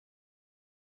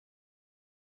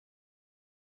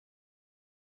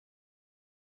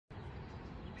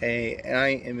Hey, I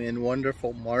am in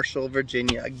wonderful Marshall,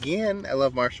 Virginia. Again, I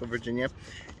love Marshall, Virginia.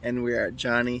 And we are at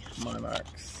Johnny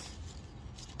Monarchs.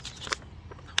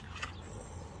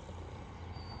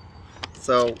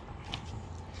 So,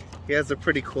 he has a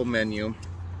pretty cool menu.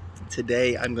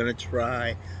 Today, I'm going to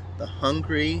try the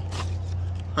Hungry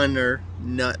Hunter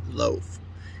Nut Loaf.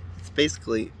 It's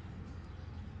basically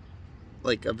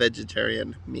like a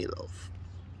vegetarian meatloaf.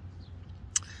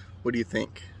 What do you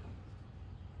think?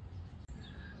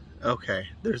 Okay,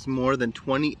 there's more than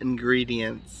 20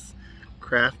 ingredients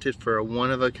crafted for a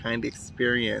one-of-a-kind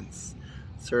experience.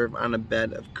 Served on a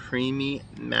bed of creamy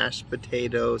mashed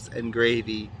potatoes and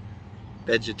gravy.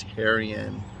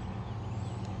 Vegetarian.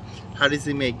 How does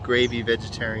he make gravy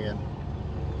vegetarian?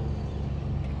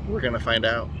 We're gonna find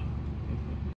out.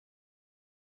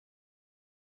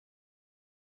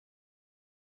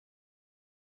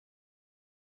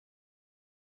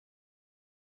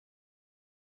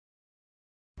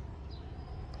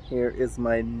 Here is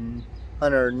my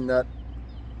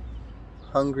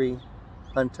Hungry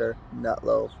Hunter nut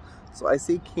loaf. So I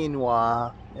see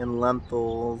quinoa and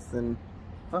lentils and,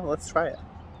 well, let's try it.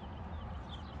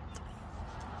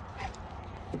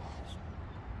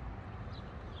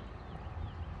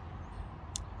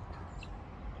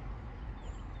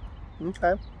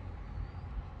 Okay.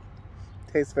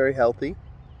 Tastes very healthy.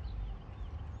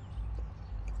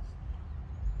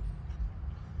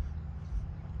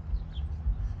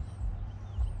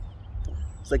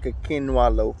 It's like a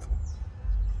quinoa loaf.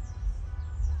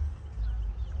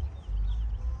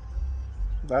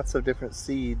 Lots of different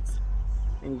seeds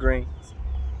and grains.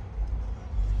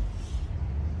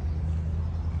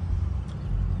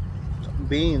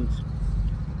 Beans.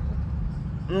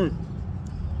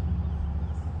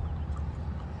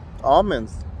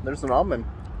 Almonds. There's an almond.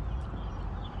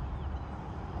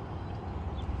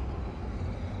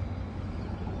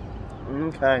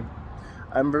 Okay.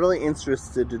 I'm really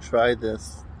interested to try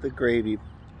this. The gravy.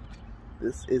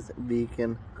 This is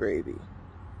vegan gravy.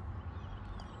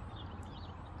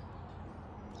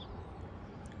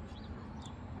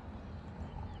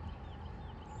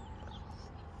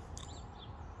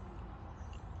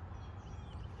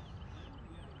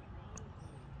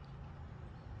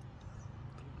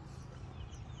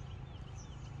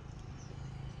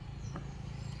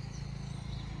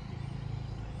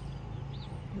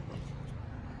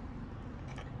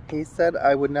 He said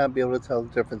I would not be able to tell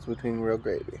the difference between real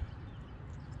gravy.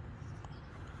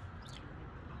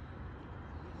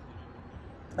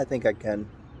 I think I can.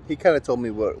 He kind of told me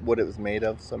what it was made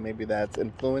of, so maybe that's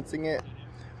influencing it.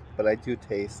 But I do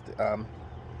taste.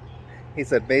 He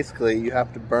said basically you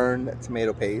have to burn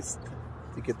tomato paste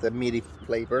to get the meaty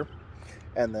flavor,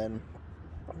 and then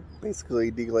basically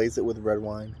deglaze it with red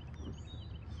wine.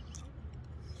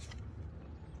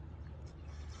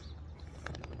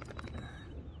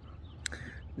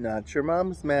 Not your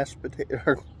mom's mashed potato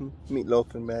or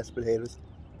meatloaf and mashed potatoes.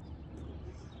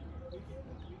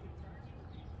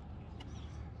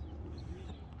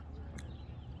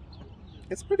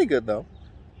 It's pretty good though.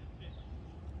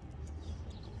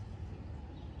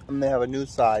 And they have a new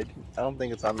side. I don't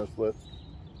think it's on this list.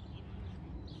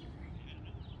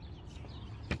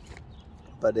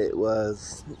 But it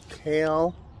was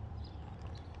kale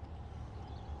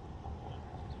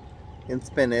and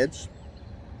spinach.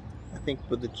 I think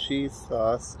with the cheese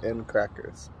sauce and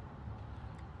crackers.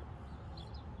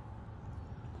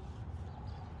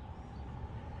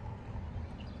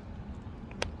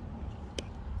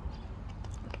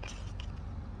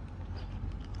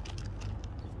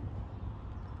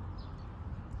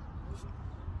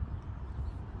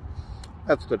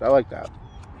 That's good. I like that.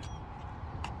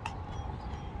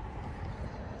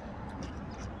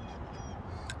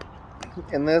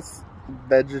 And this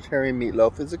vegetarian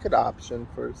meatloaf is a good option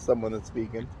for someone that's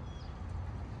vegan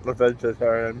or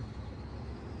vegetarian.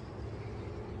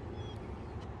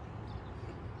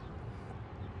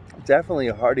 Definitely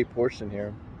a hearty portion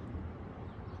here.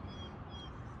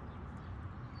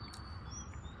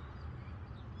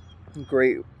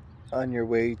 Great on your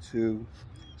way to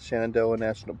Shenandoah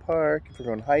National Park if you're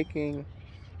going hiking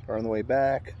or on the way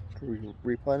back to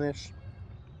replenish.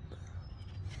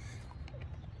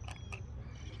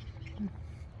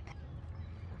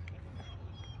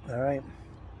 All right.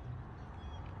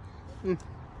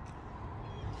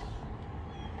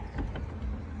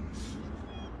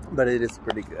 But it is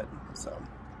pretty good, so.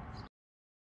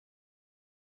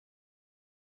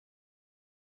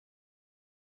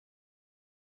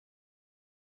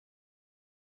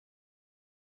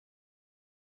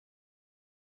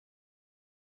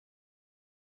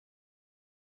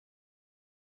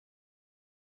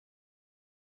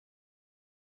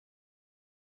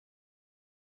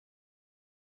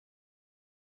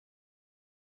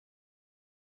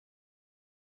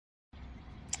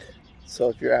 So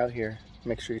if you're out here,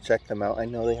 make sure you check them out. I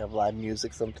know they have live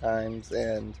music sometimes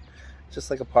and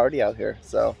just like a party out here.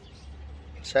 So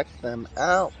check them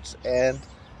out, and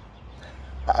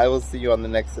I will see you on the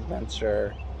next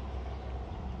adventure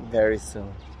very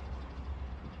soon.